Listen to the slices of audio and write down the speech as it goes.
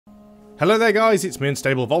Hello there guys, it's me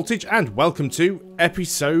Unstable Voltage and welcome to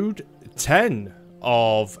episode 10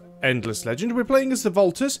 of Endless Legend. We're playing as the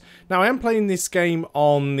Volters. Now I am playing this game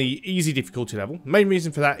on the easy difficulty level. Main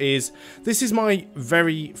reason for that is this is my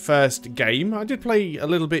very first game. I did play a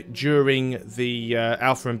little bit during the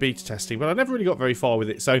alpha and beta testing, but I never really got very far with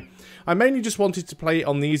it. So I mainly just wanted to play it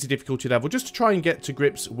on the easy difficulty level just to try and get to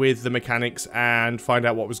grips with the mechanics and find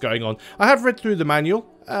out what was going on. I have read through the manual.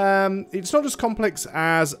 It's not as complex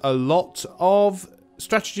as a lot of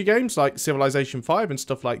strategy games like Civilization 5 and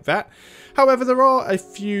stuff like that. However, there are a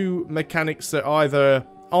few mechanics that either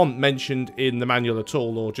aren't mentioned in the manual at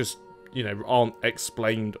all or just, you know, aren't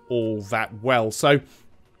explained all that well. So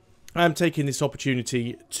I'm taking this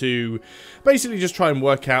opportunity to basically just try and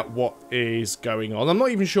work out what is going on. I'm not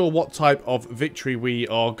even sure what type of victory we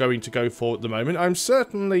are going to go for at the moment. I'm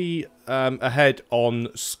certainly ahead on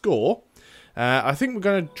score. I think we're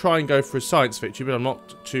going to try and go for a science victory, but I'm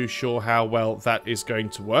not too sure how well that is going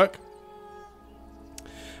to work.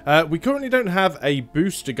 We currently don't have a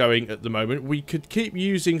booster going at the moment. We could keep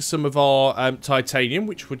using some of our titanium,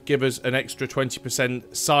 which would give us an extra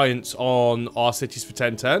 20% science on our cities for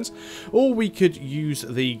 10 turns. Or we could use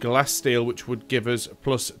the glass steel, which would give us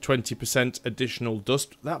plus 20% additional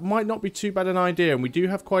dust. That might not be too bad an idea, and we do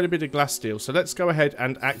have quite a bit of glass steel. So let's go ahead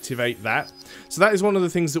and activate that. So that is one of the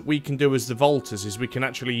things that we can do as the Volters, is we can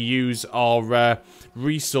actually use our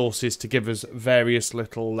resources to give us various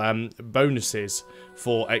little bonuses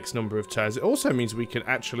for X number of turns. It also means we can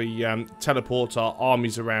actually teleport our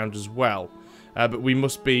armies around as well, but we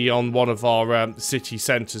must be on one of our city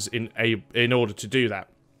centres in order to do that.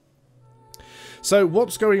 So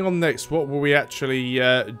what's going on next? What were we actually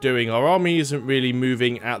doing? Our army isn't really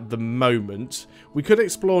moving at the moment. We could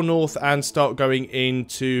explore north and start going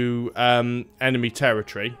into enemy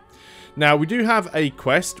territory. Now we do have a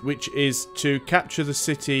quest, which is to capture the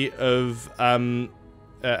city of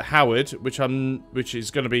Howard, which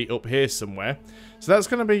is going to be up here somewhere. So that's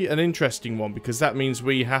going to be an interesting one, because that means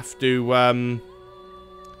we have to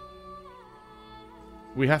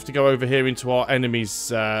go over here into our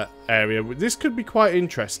enemies area. This could be quite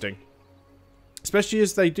interesting, especially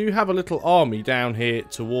as they do have a little army down here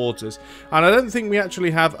towards us, and I don't think we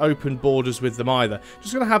actually have open borders with them either.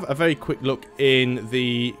 Just going to have a very quick look in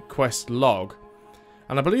the quest log,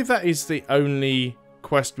 and I believe that is the only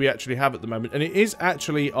quest we actually have at the moment, and it is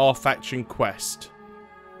actually our faction quest.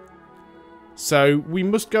 So we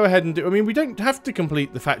must go ahead and do... I mean, we don't have to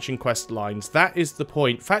complete the faction quest lines. That is the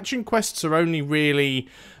point. Faction quests are only really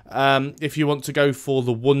if you want to go for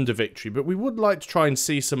the wonder victory, but we would like to try and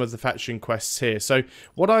see some of the faction quests here. So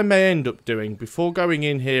what I may end up doing before going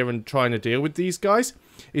in here and trying to deal with these guys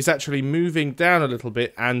is actually moving down a little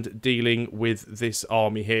bit and dealing with this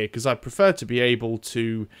army here, because I prefer to be able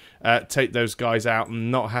to take those guys out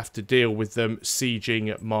and not have to deal with them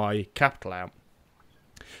sieging my capital out.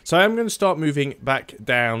 So I am going to start moving back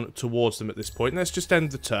down towards them at this point. Let's just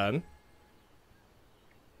end the turn.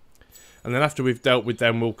 And then after we've dealt with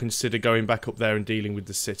them, we'll consider going back up there and dealing with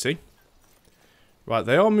the city. Right,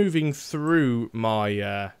 they are moving through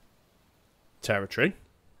my territory.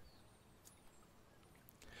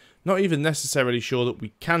 Not even necessarily sure that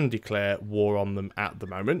we can declare war on them at the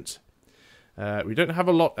moment. We don't have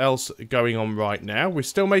a lot else going on right now. We're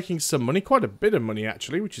still making some money, quite a bit of money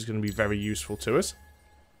actually, which is going to be very useful to us.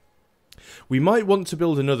 We might want to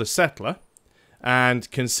build another settler and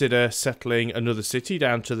consider settling another city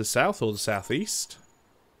down to the south or the southeast.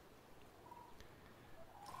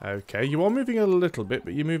 Okay, you are moving a little bit,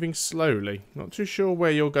 but you're moving slowly. Not too sure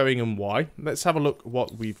where you're going and why. Let's have a look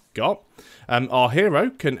what we've got. Our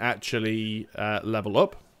hero can actually level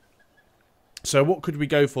up. So what could we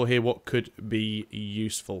go for here? What could be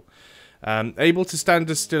useful? Able to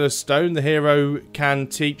stand as still as stone, the hero can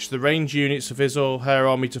teach the ranged units of his or her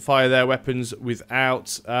army to fire their weapons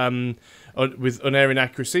without with unerring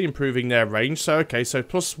accuracy, improving their range. So okay, so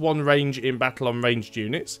 +1 range in battle on ranged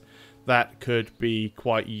units. That could be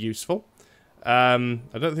quite useful. I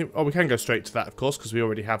don't think... Oh, we can go straight to that, of course, because we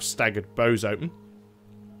already have staggered bows open.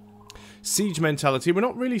 Siege mentality. We're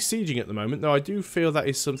not really sieging at the moment, though I do feel that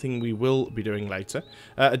is something we will be doing later.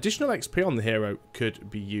 Additional XP on the hero could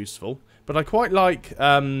be useful, but I quite like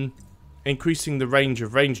increasing the range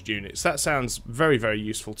of ranged units. That sounds very, very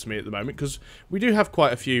useful to me at the moment, because we do have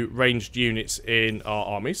quite a few ranged units in our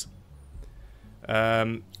armies.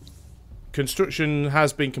 Construction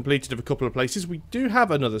has been completed of a couple of places. We do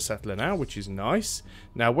have another settler now, which is nice.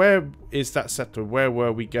 Now, where is that settler? Where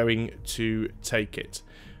were we going to take it?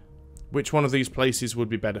 Which one of these places would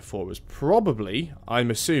be better for us? Probably, I'm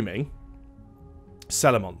assuming,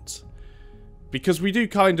 Celemont. Because we do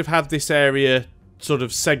kind of have this area sort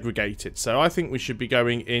of segregated. So I think we should be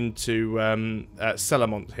going into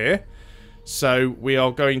Celamont here. So we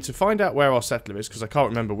are going to find out where our settler is, because I can't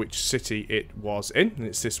remember which city it was in, and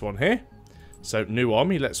it's this one here. So new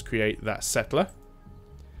army, let's create that settler.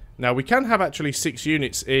 Now we can have actually 6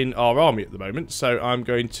 units in our army at the moment, so I'm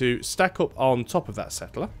going to stack up on top of that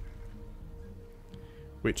settler.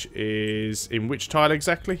 Which is in which tile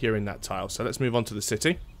exactly? You're in that tile. So let's move on to the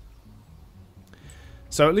city.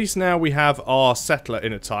 So at least now we have our settler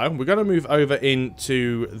in a tile. We're going to move over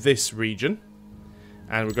into this region.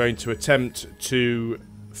 And we're going to attempt to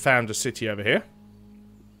found a city over here.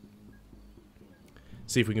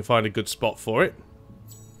 See if we can find a good spot for it.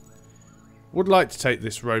 Would like to take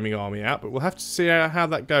this roaming army out, but we'll have to see how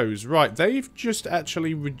that goes. Right, they've just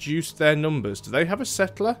actually reduced their numbers. Do they have a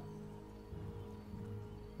settler?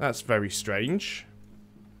 That's very strange.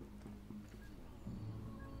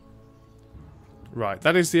 Right,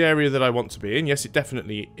 that is the area that I want to be in. Yes, it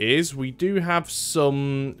definitely is. We do have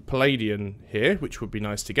some Palladian here, which would be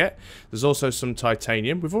nice to get. There's also some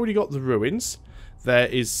titanium. We've already got the ruins. There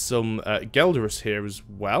is some Gelderus here as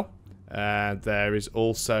well. There is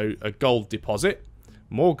also a gold deposit.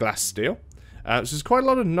 More glass steel. So there's quite a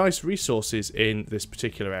lot of nice resources in this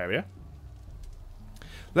particular area.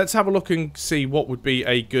 Let's have a look and see what would be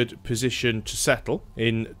a good position to settle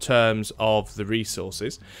in terms of the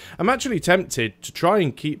resources. I'm actually tempted to try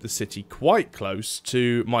and keep the city quite close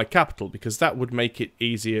to my capital, because that would make it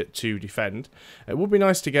easier to defend. It would be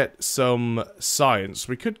nice to get some science.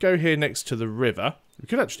 We could go here next to the river. We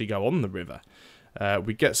could actually go on the river.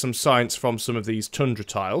 We get some science from some of these tundra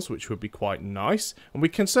tiles, which would be quite nice. And we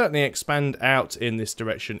can certainly expand out in this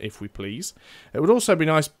direction if we please. It would also be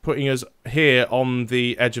nice putting us here on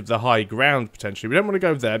the edge of the high ground, potentially. We don't want to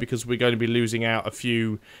go there because we're going to be losing out a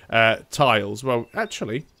few tiles. Well,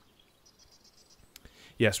 actually,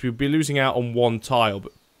 yes, we'd be losing out on 1 tile.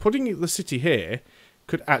 But putting the city here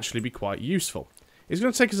could actually be quite useful. It's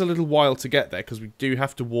going to take us a little while to get there because we do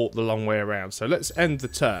have to walk the long way around. So let's end the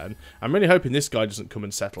turn. I'm really hoping this guy doesn't come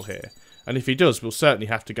and settle here. And if he does, we'll certainly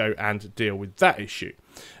have to go and deal with that issue.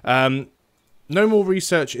 No more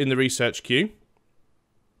research in the research queue.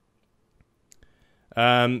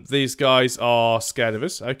 These guys are scared of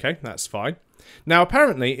us. Okay, that's fine. Now,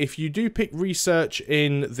 apparently, if you do pick research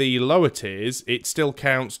in the lower tiers, it still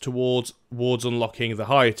counts towards unlocking the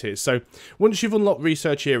higher tiers. So, once you've unlocked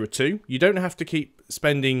Research Era 2, you don't have to keep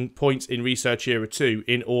spending points in Research Era 2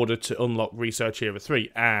 in order to unlock Research Era 3,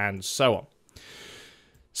 and so on.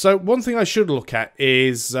 So, one thing I should look at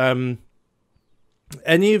is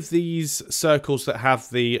any of these circles that have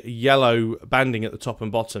the yellow banding at the top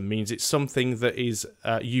and bottom means it's something that is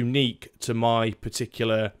unique to my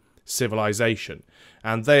particular civilization,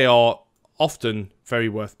 and they are often very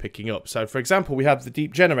worth picking up. So for example, we have the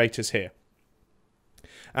deep generators here,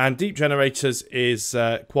 and deep generators is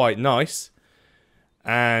quite nice,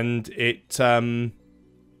 and it's one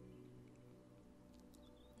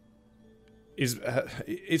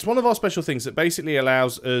of our special things that basically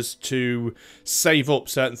allows us to save up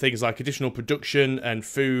certain things like additional production and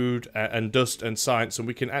food and dust and science, and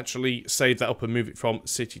we can actually save that up and move it from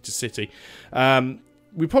city to city.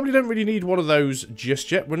 We probably don't really need one of those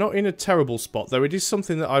just yet. We're not in a terrible spot, though it is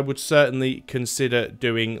something that I would certainly consider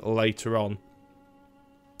doing later on.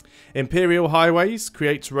 Imperial Highways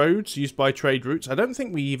creates roads used by trade routes. I don't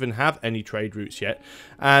think we even have any trade routes yet.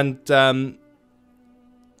 And does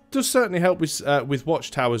certainly help with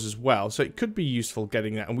watchtowers as well. So it could be useful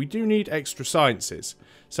getting that. And we do need extra sciences.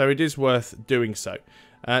 So it is worth doing so.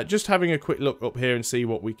 Just having a quick look up here and see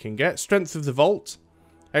what we can get. Strength of the Vault.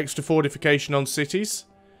 Extra fortification on cities.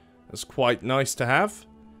 That's quite nice to have.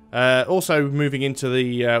 Also, moving into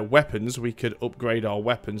the weapons, we could upgrade our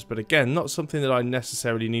weapons. But again, not something that I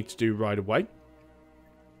necessarily need to do right away.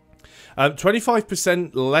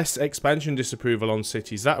 25% less expansion disapproval on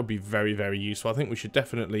cities. That would be very, very useful. I think we should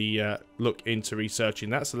definitely look into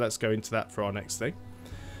researching that. So let's go into that for our next thing.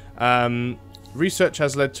 Research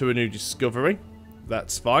has led to a new discovery.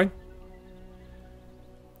 That's fine.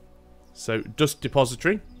 So, dust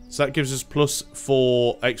depository. So that gives us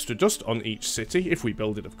 +4 extra dust on each city, if we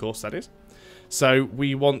build it, of course, that is. So,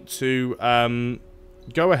 we want to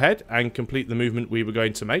go ahead and complete the movement we were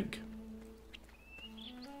going to make,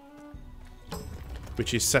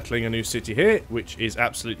 which is settling a new city here, which is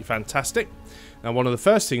absolutely fantastic. Now, one of the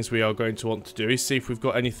first things we are going to want to do is see if we've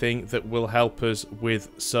got anything that will help us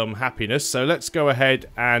with some happiness. So, let's go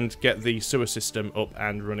ahead and get the sewer system up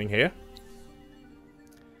and running here.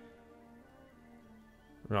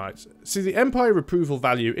 Right, see the Empire approval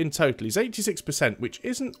value in total is 86%, which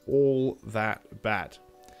isn't all that bad.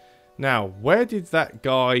 Now, where did that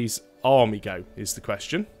guy's army go, is the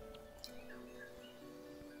question.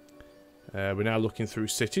 We're now looking through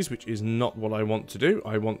cities, which is not what I want to do.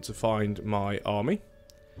 I want to find my army.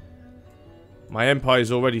 My empire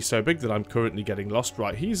is already so big that I'm currently getting lost.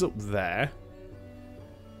 Right, he's up there.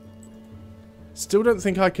 Still don't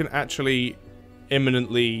think I can actually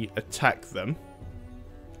imminently attack them.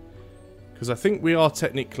 Because I think we are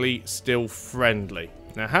technically still friendly.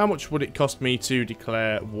 Now, how much would it cost me to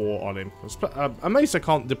declare war on him? I'm amazed I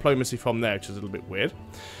can't diplomacy from there, which is a little bit weird.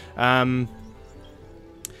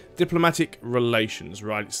 Diplomatic relations,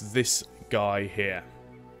 right, it's this guy here.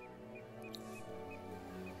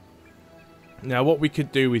 Now, what we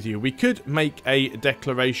could do with you, we could make a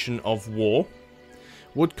declaration of war.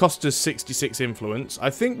 Would cost us 66 influence. I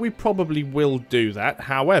think we probably will do that.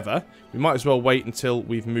 However, we might as well wait until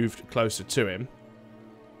we've moved closer to him.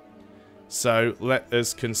 So, let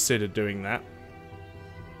us consider doing that.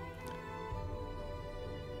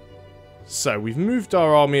 So, we've moved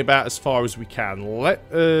our army about as far as we can. Let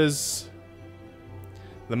us...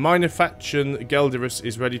 The minor faction, Gelderus,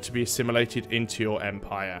 is ready to be assimilated into your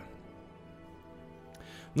empire.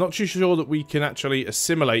 Not too sure that we can actually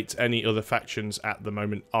assimilate any other factions at the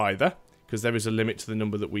moment either, because there is a limit to the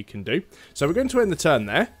number that we can do. So we're going to end the turn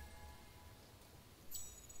there.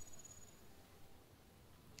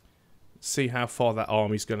 See how far that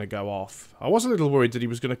army's going to go off. I was a little worried that he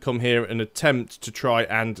was going to come here and attempt to try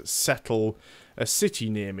and settle a city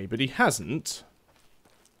near me, but he hasn't.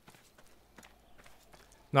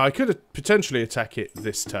 Now, I could potentially attack it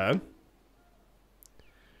this turn.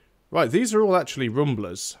 Right, these are all actually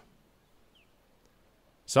rumblers.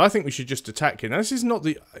 So I think we should just attack him. Now, this is not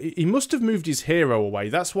the... He must have moved his hero away.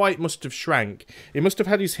 That's why it must have shrank. He must have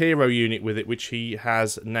had his hero unit with it, which he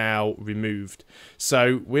has now removed.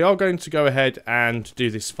 So we are going to go ahead and do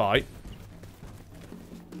this fight.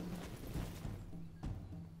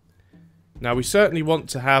 Now, we certainly want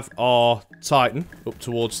to have our Titan up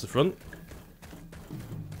towards the front.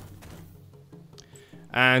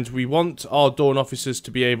 And we want our Dawn officers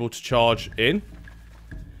to be able to charge in.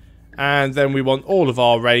 And then we want all of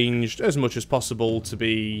our ranged, as much as possible, to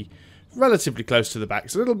be relatively close to the back.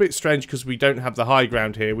 It's a little bit strange because we don't have the high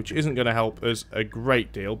ground here, which isn't going to help us a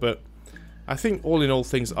great deal. But I think all in all,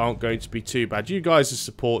 things aren't going to be too bad. You guys are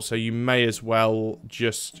support, so you may as well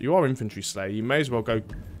just... You are infantry slayer. You may as well go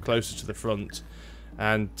closer to the front.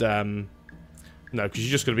 And, no, because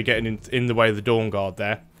you're just going to be getting in the way of the Dawn Guard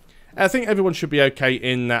there. I think everyone should be okay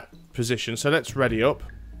in that position, so let's ready up.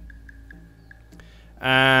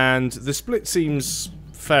 And the split seems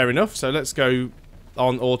fair enough, so let's go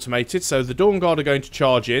on automated. So the Dawn Guard are going to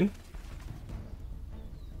charge in.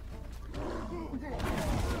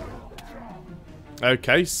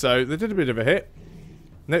 Okay, so they did a bit of a hit.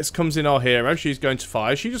 Next comes in our hero. She's going to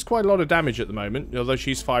fire. She does quite a lot of damage at the moment, although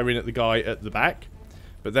she's firing at the guy at the back.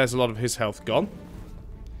 But there's a lot of his health gone.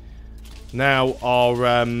 Now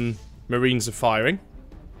our Marines are firing.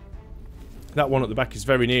 That one at the back is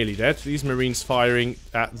very nearly dead. These Marines firing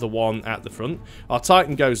at the one at the front. Our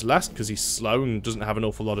Titan goes last because he's slow and doesn't have an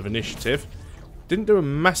awful lot of initiative. Didn't do a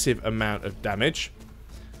massive amount of damage.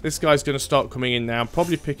 This guy's going to start coming in now.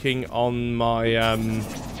 Probably picking on my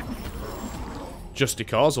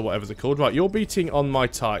Justicars or whatever they're called. Right, you're beating on my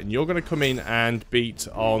Titan. You're going to come in and beat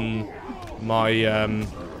on my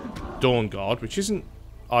Dawn Guard, which isn't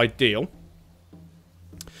ideal.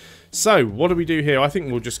 So, what do we do here? I think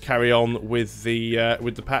we'll just carry on with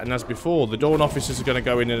the pattern as before. The Dawn officers are going to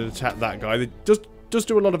go in and attack that guy. It does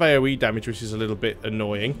do a lot of AoE damage, which is a little bit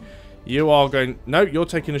annoying. You are going... No, you're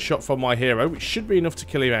taking a shot from my hero, which should be enough to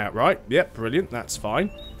kill him outright. Yep, brilliant. That's fine.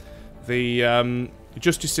 The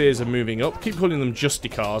Justiciars are moving up. Keep calling them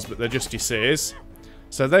Justicars, but they're Justiciars.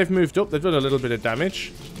 So they've moved up. They've done a little bit of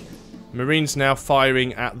damage. Marines now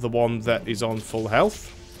firing at the one that is on full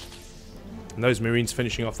health. And those Marines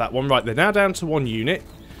finishing off that one. Right, they're now down to one unit.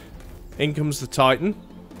 In comes the Titan.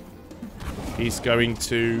 He's going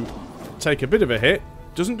to take a bit of a hit.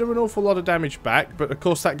 Doesn't do an awful lot of damage back, but of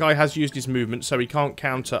course that guy has used his movement, so he can't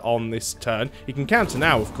counter on this turn. He can counter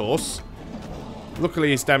now, of course.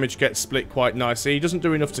 Luckily, his damage gets split quite nicely. He doesn't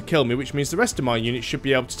do enough to kill me, which means the rest of my units should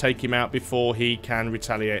be able to take him out before he can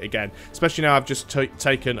retaliate again. Especially now I've just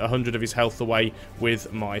taken 100 of his health away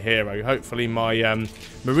with my hero. Hopefully my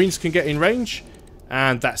Marines can get in range,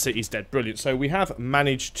 and that's it, he's dead. Brilliant. So we have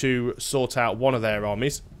managed to sort out one of their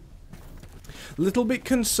armies. A little bit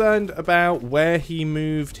concerned about where he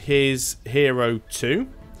moved his hero to.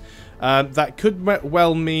 That could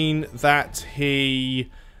well mean that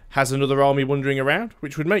he has another army wandering around,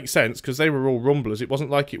 which would make sense because they were all rumblers. It wasn't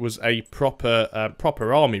like it was a proper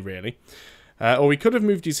army, really. Or we could have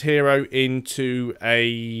moved his hero into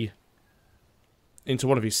a into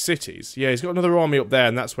one of his cities. Yeah, he's got another army up there,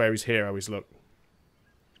 and that's where his hero is, look.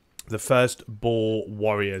 The First Boar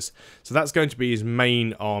Warriors. So that's going to be his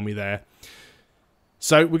main army there.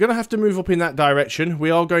 So we're going to have to move up in that direction. We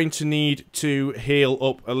are going to need to heal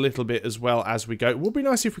up a little bit as well as we go. It would be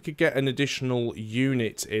nice if we could get an additional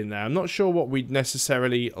unit in there. I'm not sure what we'd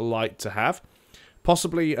necessarily like to have.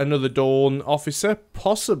 Possibly another Dawn officer.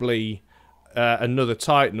 Possibly another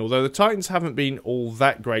Titan. Although the Titans haven't been all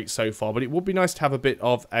that great so far. But it would be nice to have a bit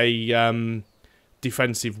of a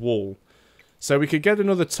defensive wall. So we could get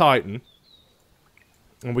another Titan.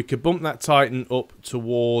 And we could bump that Titan up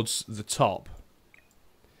towards the top.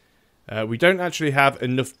 We don't actually have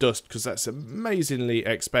enough dust because that's amazingly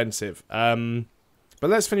expensive. But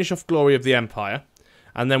let's finish off Glory of the Empire.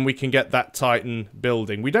 And then we can get that Titan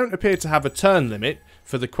building. We don't appear to have a turn limit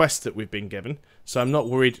for the quest that we've been given. So I'm not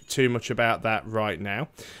worried too much about that right now.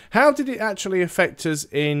 How did it actually affect us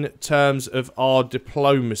in terms of our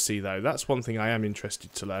diplomacy, though? That's one thing I am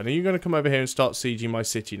interested to learn. Are you going to come over here and start sieging my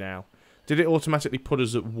city now? Did it automatically put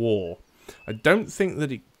us at war? I don't think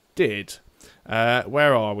that it did.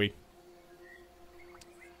 Where are we?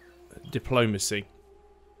 Diplomacy.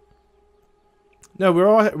 No,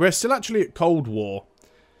 we're still actually at Cold War,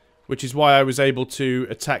 which is why I was able to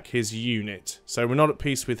attack his unit. So we're not at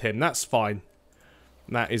peace with him. That's fine.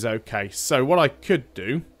 That is okay. So what I could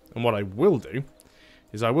do, and what I will do,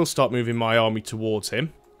 is I will start moving my army towards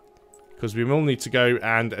him, because we will need to go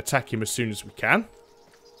and attack him as soon as we can.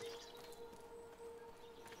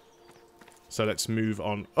 So let's move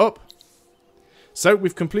on up. So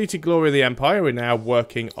we've completed Glory of the Empire. We're now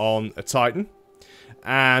working on a Titan.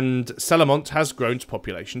 And Celamont has grown to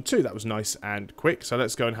population 2. That was nice and quick. So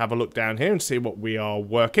let's go and have a look down here and see what we are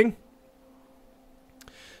working.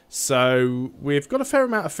 So we've got a fair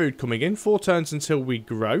amount of food coming in. 4 turns until we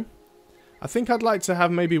grow. I think I'd like to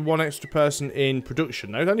have maybe 1 extra person in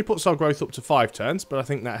production. Now, it only puts our growth up to 5 turns, but I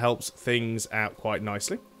think that helps things out quite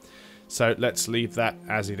nicely. So let's leave that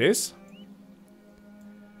as it is.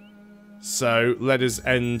 So let us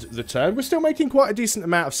end the turn. We're still making quite a decent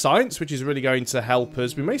amount of science, which is really going to help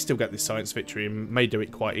us. We may still get this science victory and may do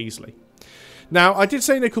it quite easily. Now, I did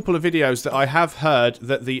say in a couple of videos that I have heard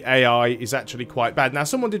that the AI is actually quite bad. Now,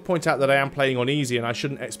 someone did point out that I am playing on easy and I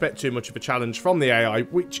shouldn't expect too much of a challenge from the AI,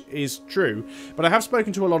 which is true. But I have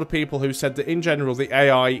spoken to a lot of people who said that in general the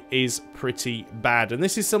AI is pretty bad. And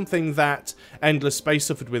this is something that Endless Space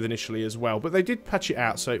suffered with initially as well. But they did patch it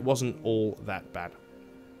out, so it wasn't all that bad.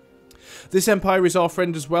 This Empire is our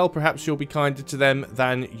friend as well. Perhaps you'll be kinder to them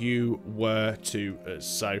than you were to us.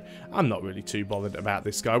 So I'm not really too bothered about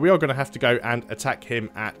this guy. We are going to have to go and attack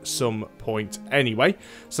him at some point anyway.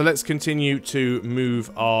 So let's continue to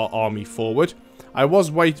move our army forward. I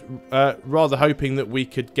was rather hoping that we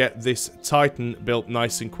could get this Titan built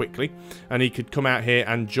nice and quickly. And he could come out here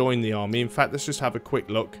and join the army. In fact, let's just have a quick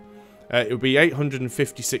look. It would be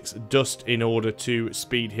 856 dust in order to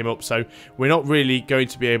speed him up. So we're not really going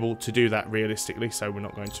to be able to do that realistically. So we're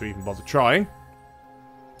not going to even bother trying.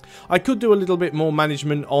 I could do a little bit more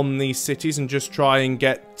management on these cities and just try and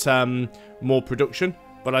get more production.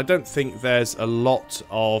 But I don't think there's a lot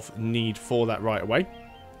of need for that right away.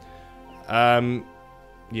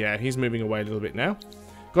 Yeah, he's moving away a little bit now.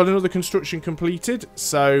 Got another construction completed,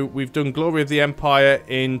 so we've done Glory of the Empire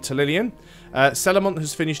in Telilian. Celamont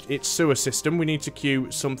has finished its sewer system. We need to queue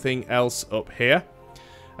something else up here.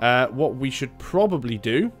 What we should probably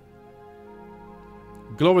do...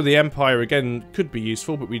 Glory of the Empire, again, could be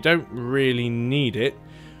useful, but we don't really need it.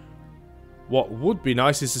 What would be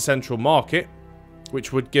nice is the central market,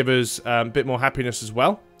 which would give us a bit more happiness as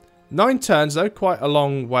well. 9 turns, though, quite a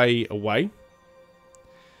long way away.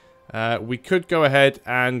 We could go ahead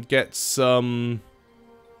and get some...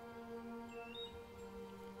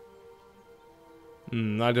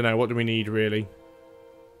 I don't know. What do we need, really?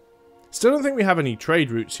 Still don't think we have any trade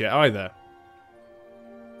routes yet, either.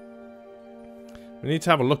 We need to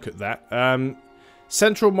have a look at that.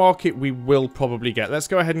 Central market we will probably get. Let's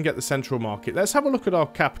go ahead and get the central market. Let's have a look at our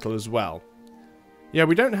capital as well. Yeah,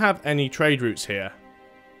 we don't have any trade routes here.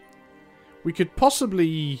 We could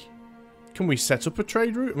possibly... Can we set up a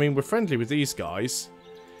trade route? I mean, we're friendly with these guys.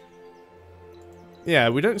 Yeah,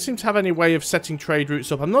 we don't seem to have any way of setting trade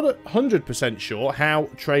routes up. I'm not 100% sure how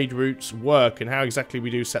trade routes work and how exactly we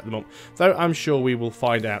do set them up. Though I'm sure we will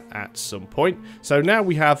find out at some point. So now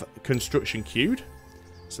we have construction queued.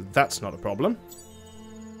 So that's not a problem.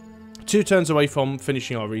 2 turns away from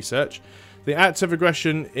finishing our research. The act of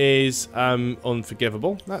aggression is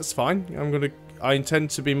unforgivable. That's fine. I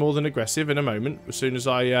intend to be more than aggressive in a moment. As soon as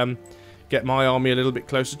I... get my army a little bit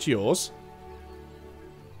closer to yours.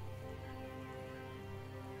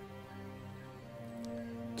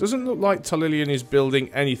 Doesn't look like Tolilian is building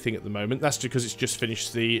anything at the moment. That's because it's just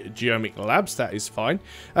finished the Geomic Labs. That is fine.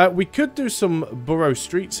 We could do some borough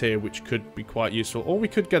streets here, which could be quite useful. Or we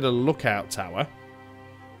could get a lookout tower.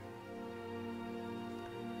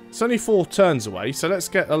 It's only 4 turns away, so let's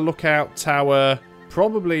get a lookout tower.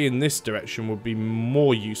 Probably in this direction would be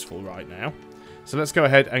more useful right now. So let's go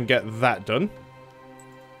ahead and get that done.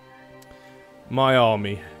 My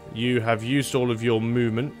army. You have used all of your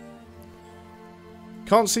movement.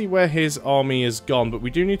 Can't see where his army has gone, but we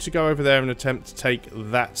do need to go over there and attempt to take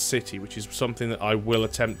that city, which is something that I will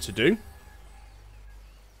attempt to do.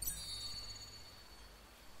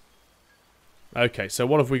 Okay, so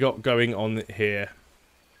what have we got going on here?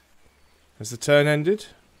 Has the turn ended?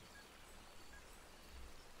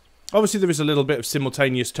 Obviously there is a little bit of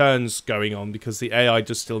simultaneous turns going on because the AI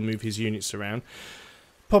does still move his units around.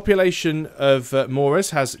 Population of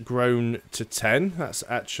Moras has grown to 10. That's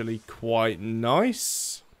actually quite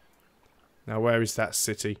nice. Now where is that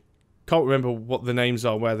city? Can't remember what the names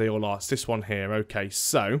are, where they all are. It's this one here. Okay,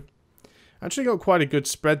 so actually got quite a good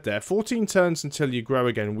spread there. 14 turns until you grow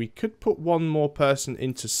again. We could put one more person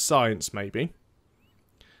into science maybe.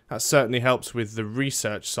 That certainly helps with the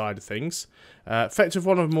research side of things. Effective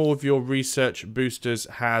one or more of your research boosters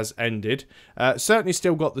has ended. Certainly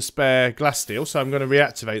still got the spare glass steel, so I'm going to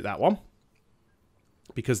reactivate that one.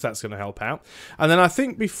 Because that's going to help out. And then I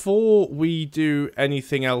think before we do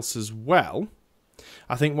anything else as well,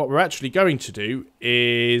 I think what we're actually going to do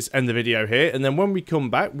is end the video here. And then when we come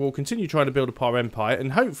back, we'll continue trying to build up our empire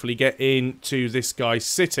and hopefully get into this guy's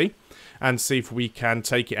city and see if we can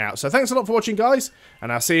take it out. So thanks a lot for watching, guys,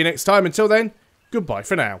 and I'll see you next time. Until then, goodbye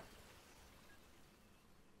for now.